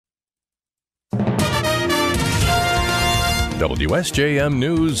WSJM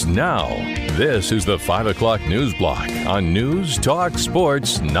News Now. This is the 5 o'clock news block on News Talk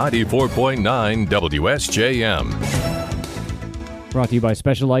Sports 94.9 WSJM. Brought to you by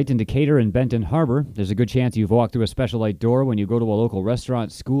Special Light in Decatur and Benton Harbor. There's a good chance you've walked through a Special Light door when you go to a local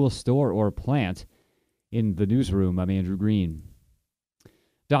restaurant, school, store, or plant. In the newsroom, I'm Andrew Green.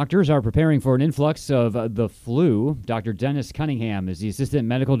 Doctors are preparing for an influx of the flu. Dr. Dennis Cunningham is the Assistant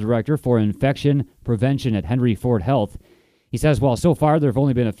Medical Director for Infection Prevention at Henry Ford Health. He says while so far there have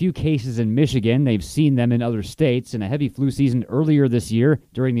only been a few cases in Michigan, they've seen them in other states, and a heavy flu season earlier this year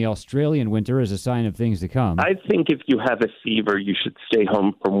during the Australian winter is a sign of things to come. I think if you have a fever, you should stay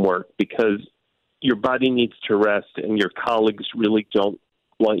home from work because your body needs to rest and your colleagues really don't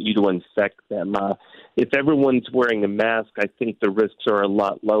want you to infect them. If everyone's wearing a mask, I think the risks are a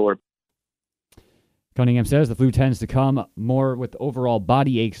lot lower. Cunningham says the flu tends to come more with overall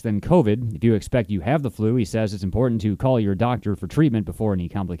body aches than COVID. If you expect you have the flu, he says it's important to call your doctor for treatment before any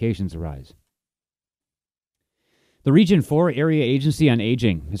complications arise. The Region 4 Area Agency on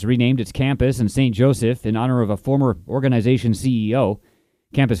Aging has renamed its campus in St. Joseph in honor of a former organization CEO.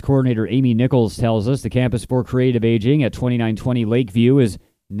 Campus coordinator Amy Nichols tells us the Campus for Creative Aging at 2920 Lakeview is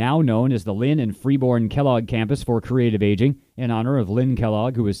now known as the Lynn and Freeborn Kellogg Campus for Creative Aging, in honor of Lynn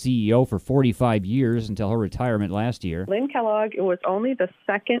Kellogg, who was CEO for 45 years until her retirement last year. Lynn Kellogg was only the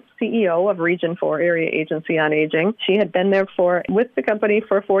second CEO of Region 4 Area Agency on Aging. She had been there with the company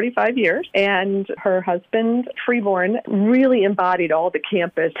for 45 years, and her husband, Freeborn, really embodied all the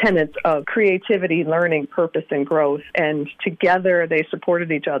campus tenets of creativity, learning, purpose, and growth, and together they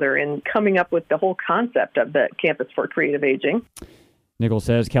supported each other in coming up with the whole concept of the Campus for Creative Aging. Nichols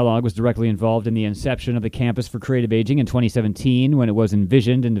says Kellogg was directly involved in the inception of the Campus for Creative Aging in 2017 when it was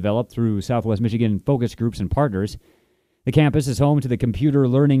envisioned and developed through Southwest Michigan focus groups and partners. The campus is home to the Computer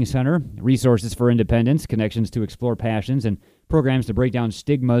Learning Center, resources for independence, connections to explore passions, and programs to break down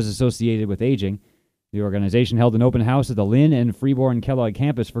stigmas associated with aging. The organization held an open house at the Lynn and Freeborn Kellogg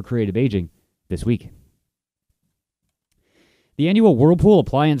Campus for Creative Aging this week. The annual Whirlpool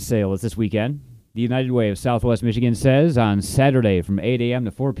appliance sale is this weekend. The United Way of Southwest Michigan says on Saturday from 8 a.m.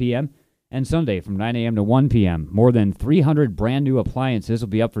 to 4 p.m. and Sunday from 9 a.m. to 1 p.m., more than 300 brand new appliances will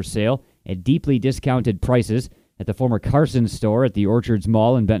be up for sale at deeply discounted prices at the former Carson store at the Orchards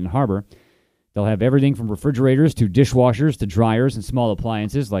Mall in Benton Harbor. They'll have everything from refrigerators to dishwashers to dryers and small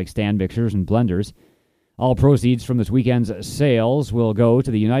appliances like stand mixers and blenders. All proceeds from this weekend's sales will go to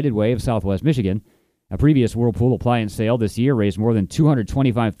the United Way of Southwest Michigan. A previous Whirlpool appliance sale this year raised more than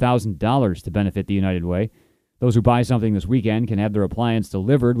 $225,000 to benefit the United Way. Those who buy something this weekend can have their appliance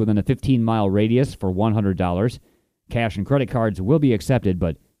delivered within a 15-mile radius for $100. Cash and credit cards will be accepted,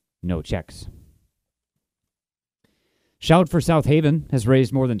 but no checks. Shout for South Haven has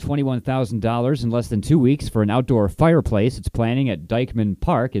raised more than $21,000 in less than 2 weeks for an outdoor fireplace it's planning at Dykeman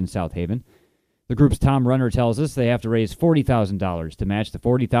Park in South Haven. The group's Tom Runner tells us they have to raise $40,000 to match the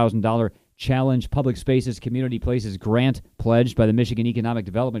 $40,000 Challenge Public Spaces Community Places grant pledged by the Michigan Economic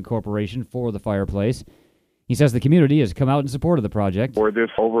Development Corporation for the fireplace. He says the community has come out in support of the project. We're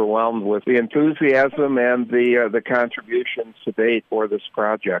just overwhelmed with the enthusiasm and the contributions to date for this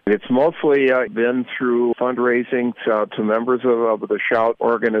project. It's mostly been through fundraising to members of the Shout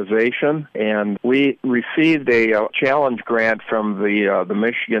organization, and we received a challenge grant from the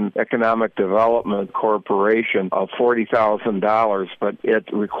Michigan Economic Development Corporation of $40,000, but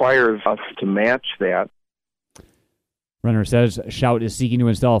it requires us to match that. Renner says Shout is seeking to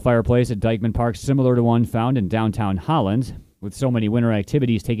install a fireplace at Dykeman Park similar to one found in downtown Holland. With so many winter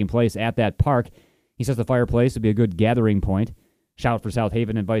activities taking place at that park, he says the fireplace would be a good gathering point. Shout for South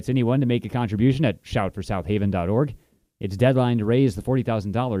Haven invites anyone to make a contribution at shoutforsouthaven.org. Its deadline to raise the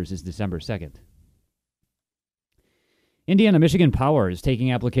 $40,000 is December 2nd. Indiana-Michigan Power is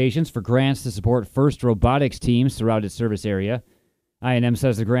taking applications for grants to support FIRST robotics teams throughout its service area. I&M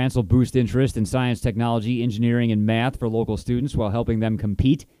says the grants will boost interest in science, technology, engineering, and math for local students while helping them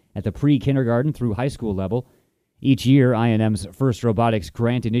compete at the pre-kindergarten through high school level. Each year, I&M's FIRST Robotics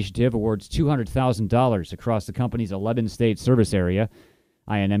Grant Initiative awards $200,000 across the company's 11-state service area.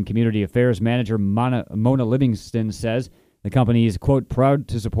 I&M Community Affairs Manager Mona Livingston says the company is, quote, proud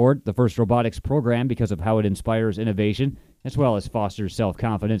to support the FIRST Robotics program because of how it inspires innovation as well as fosters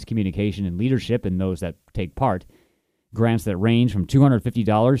self-confidence, communication, and leadership in those that take part. Grants that range from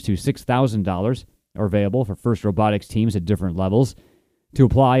 $250 to $6,000 are available for FIRST Robotics teams at different levels. To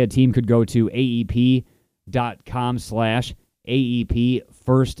apply, a team could go to aep.com/AEP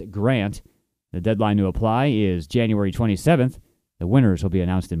First Grant. The deadline to apply is January 27th. The winners will be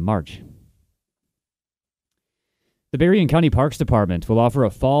announced in March. The Berrien County Parks Department will offer a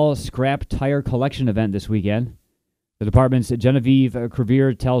fall scrap tire collection event this weekend. The department's Genevieve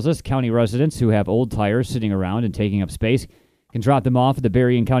Crevier tells us county residents who have old tires sitting around and taking up space can drop them off at the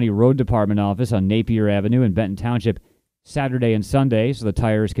Berrien County Road Department office on Napier Avenue in Benton Township Saturday and Sunday so the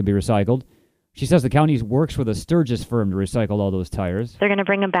tires can be recycled. She says the county works with a Sturgis firm to recycle all those tires. They're going to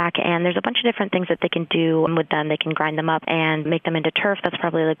bring them back, and there's a bunch of different things that they can do with them. They can grind them up and make them into turf. That's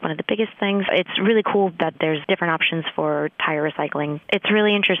probably like one of the biggest things. It's really cool that there's different options for tire recycling. It's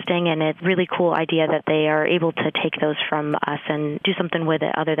really interesting, and it's a really cool idea that they are able to take those from us and do something with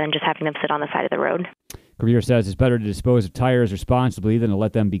it other than just having them sit on the side of the road. Career says it's better to dispose of tires responsibly than to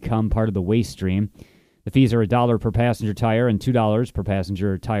let them become part of the waste stream. The fees are $1 per passenger tire and $2 per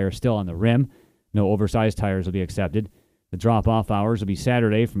passenger tire still on the rim. No oversized tires will be accepted. The drop-off hours will be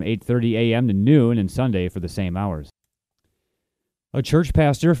Saturday from 8:30 a.m. to noon and Sunday for the same hours. A church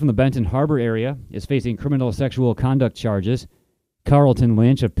pastor from the Benton Harbor area is facing criminal sexual conduct charges. Carlton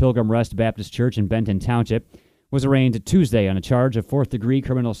Lynch of Pilgrim Rest Baptist Church in Benton Township was arraigned Tuesday on a charge of fourth-degree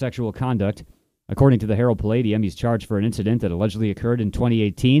criminal sexual conduct. According to the Herald Palladium, he's charged for an incident that allegedly occurred in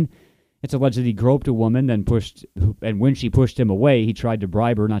 2018. It's alleged that he groped a woman, and when she pushed him away, he tried to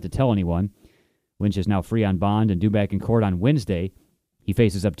bribe her not to tell anyone. Lynch is now free on bond and due back in court on Wednesday. He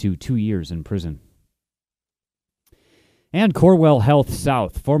faces up to 2 years in prison. And Corewell Health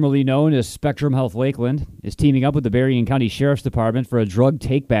South, formerly known as Spectrum Health Lakeland, is teaming up with the Berrien County Sheriff's Department for a drug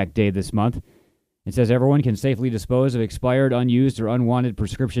take-back day this month. It says everyone can safely dispose of expired, unused, or unwanted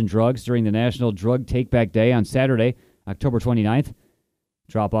prescription drugs during the National Drug Take-Back Day on Saturday, October 29th.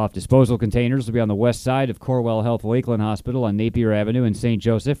 Drop-off disposal containers will be on the west side of Corewell Health Lakeland Hospital on Napier Avenue in St.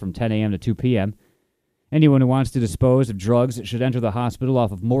 Joseph from 10 a.m. to 2 p.m. Anyone who wants to dispose of drugs should enter the hospital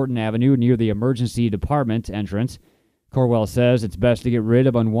off of Morton Avenue near the emergency department entrance. Corewell says it's best to get rid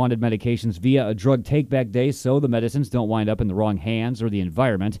of unwanted medications via a drug take-back day so the medicines don't wind up in the wrong hands or the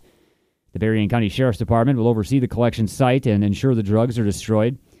environment. The Berrien County Sheriff's Department will oversee the collection site and ensure the drugs are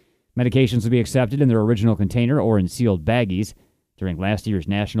destroyed. Medications will be accepted in their original container or in sealed baggies. During last year's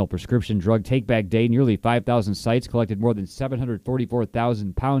National Prescription Drug Take-Back Day, nearly 5,000 sites collected more than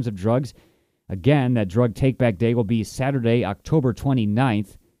 744,000 pounds of drugs. Again, that Drug Take-Back Day will be Saturday, October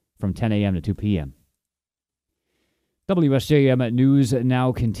 29th from 10 a.m. to 2 p.m. WSJM News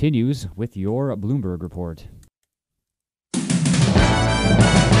now continues with your Bloomberg Report.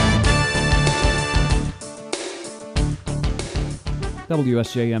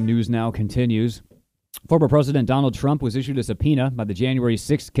 WSJM News now continues. Former President Donald Trump was issued a subpoena by the January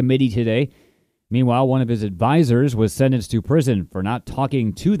 6th committee today. Meanwhile, one of his advisors was sentenced to prison for not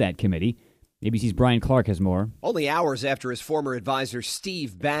talking to that committee. ABC's Brian Clark has more. Only hours after his former advisor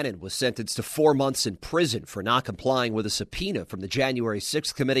Steve Bannon was sentenced to 4 months in prison for not complying with a subpoena from the January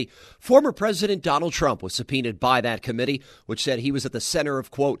 6th committee, former President Donald Trump was subpoenaed by that committee, which said he was at the center of,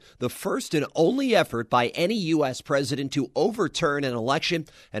 quote, the first and only effort by any U.S. president to overturn an election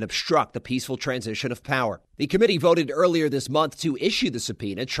and obstruct the peaceful transition of power. The committee voted earlier this month to issue the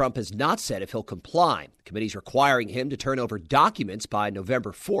subpoena. Trump has not said if he'll comply. The committee's requiring him to turn over documents by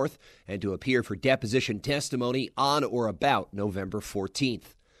November 4th and to appear for deposition testimony on or about November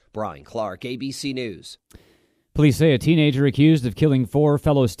 14th. Brian Clark, ABC News. Police say a teenager accused of killing 4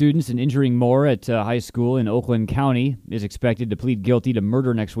 fellow students and injuring more at a high school in Oakland County is expected to plead guilty to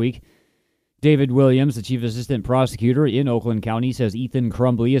murder next week. David Williams, the chief assistant prosecutor in Oakland County, says Ethan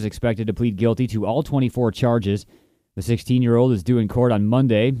Crumbly is expected to plead guilty to all 24 charges. The 16-year-old is due in court on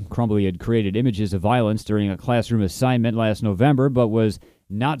Monday. Crumbly had created images of violence during a classroom assignment last November, but was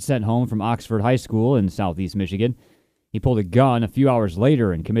not sent home from Oxford High School in southeast Michigan. He pulled a gun a few hours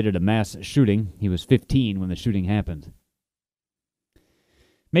later and committed a mass shooting. He was 15 when the shooting happened.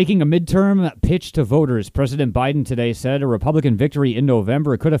 Making a midterm pitch to voters, President Biden today said a Republican victory in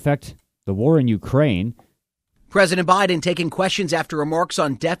November could affect the war in Ukraine. President Biden taking questions after remarks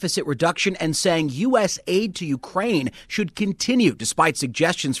on deficit reduction and saying U.S. aid to Ukraine should continue, despite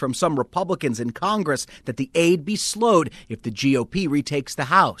suggestions from some Republicans in Congress that the aid be slowed if the GOP retakes the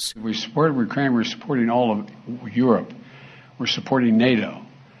House. We support Ukraine. We're supporting all of Europe. We're supporting NATO.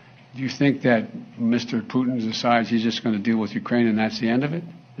 Do you think that Mr. Putin decides he's just going to deal with Ukraine and that's the end of it?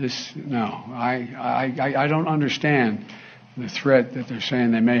 No. I don't understand the threat that they're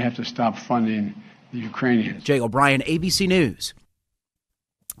saying they may have to stop funding the Ukrainians. Jay O'Brien, ABC News.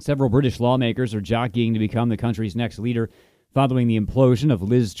 Several British lawmakers are jockeying to become the country's next leader following the implosion of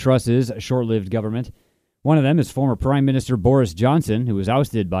Liz Truss's short-lived government. One of them is former Prime Minister Boris Johnson, who was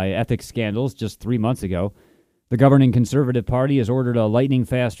ousted by ethics scandals just 3 months ago. The governing Conservative Party has ordered a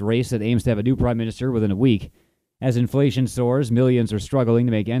lightning-fast race that aims to have a new prime minister within a week. As inflation soars, millions are struggling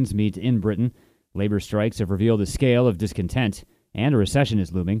to make ends meet in Britain. Labor strikes have revealed a scale of discontent, and a recession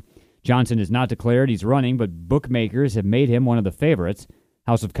is looming. Johnson has not declared he's running, but bookmakers have made him one of the favorites.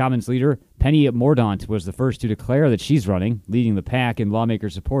 House of Commons leader Penny Mordaunt was the first to declare that she's running. Leading the pack in lawmaker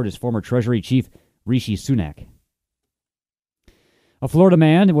support is former Treasury Chief Rishi Sunak. A Florida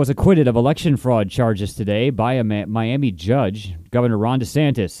man was acquitted of election fraud charges today by a Miami judge. Governor Ron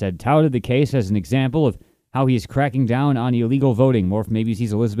DeSantis had touted the case as an example of how he is cracking down on illegal voting. More from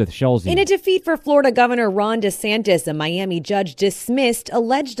ABC's Elizabeth Schulze. In a defeat for Florida Governor Ron DeSantis, a Miami judge dismissed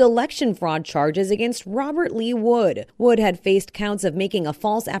alleged election fraud charges against Robert Lee Wood. Wood had faced counts of making a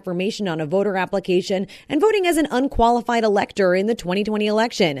false affirmation on a voter application and voting as an unqualified elector in the 2020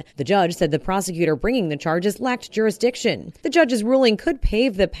 election. The judge said the prosecutor bringing the charges lacked jurisdiction. The judge's ruling could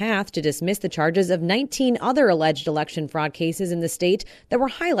pave the path to dismiss the charges of 19 other alleged election fraud cases in the state that were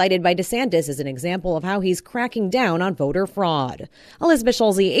highlighted by DeSantis as an example of how he's cracking down on voter fraud. Elizabeth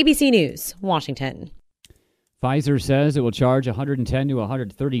Schulze, ABC News, Washington. Pfizer says it will charge $110 to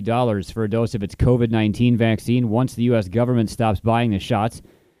 $130 for a dose of its COVID-19 vaccine once the U.S. government stops buying the shots.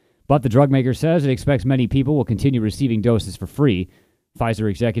 But the drug maker says it expects many people will continue receiving doses for free. Pfizer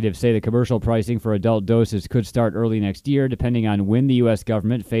executives say the commercial pricing for adult doses could start early next year, depending on when the U.S.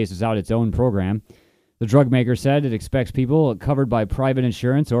 government phases out its own program. The drug maker said it expects people covered by private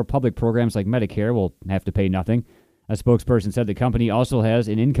insurance or public programs like Medicare will have to pay nothing. A spokesperson said the company also has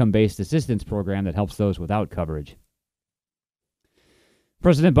an income-based assistance program that helps those without coverage.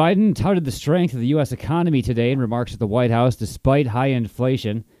 President Biden touted the strength of the U.S. economy today in remarks at the White House despite high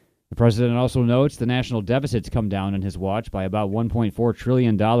inflation. The president also notes the national deficit's come down on his watch by about $1.4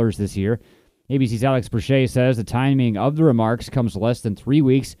 trillion this year. ABC's Alex Berche says the timing of the remarks comes less than 3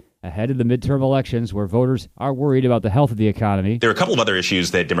 weeks ahead of the midterm elections where voters are worried about the health of the economy. There are a couple of other issues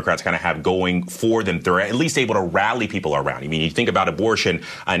that Democrats kind of have going for them. They're at least able to rally people around. I mean, you think about abortion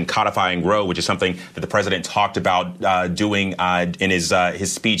and codifying Roe, which is something that the president talked about doing in his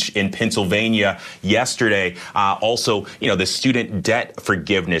speech in Pennsylvania yesterday. Also, the student debt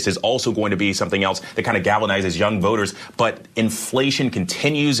forgiveness is also going to be something else that kind of galvanizes young voters. But inflation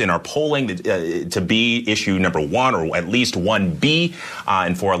continues in our polling to be issue number one, or at least 1B,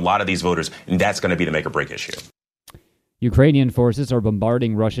 and for a lot of these voters, and that's going to be the make or break issue. Ukrainian forces are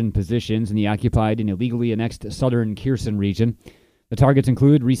bombarding Russian positions in the occupied and illegally annexed southern Kherson region. The targets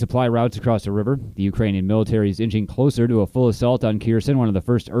include resupply routes across the river. The Ukrainian military is inching closer to a full assault on Kherson, one of the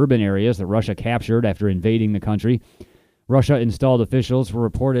first urban areas that Russia captured after invading the country. Russia-installed officials were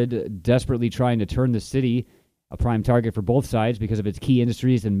reported desperately trying to turn the city, a prime target for both sides because of its key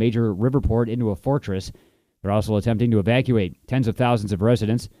industries and major river port, into a fortress. They're also attempting to evacuate tens of thousands of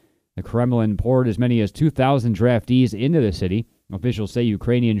residents. The Kremlin poured as many as 2,000 draftees into the city. Officials say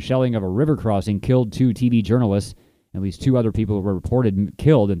Ukrainian shelling of a river crossing killed 2 TV journalists. At least 2 other people were reported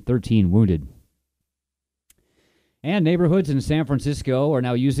killed and 13 wounded. And neighborhoods in San Francisco are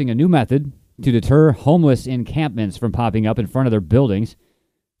now using a new method to deter homeless encampments from popping up in front of their buildings.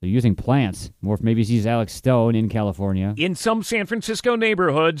 They're using plants. More from ABC's Alex Stone in California. In some San Francisco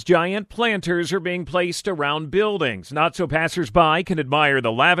neighborhoods, giant planters are being placed around buildings. Not so passersby can admire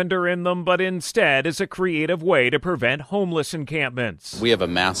the lavender in them, but instead is a creative way to prevent homeless encampments. We have a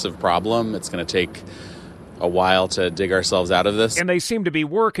massive problem. It's going to take a while to dig ourselves out of this. And they seem to be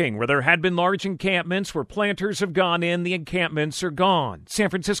working. Where there had been large encampments where planters have gone in, the encampments are gone.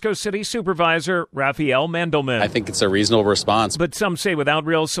 San Francisco City Supervisor Raphael Mendelman. I think it's a reasonable response. But some say without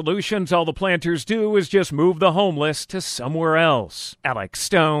real solutions, all the planters do is just move the homeless to somewhere else. Alex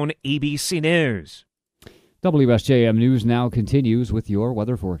Stone, ABC News. WSJM News now continues with your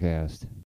weather forecast.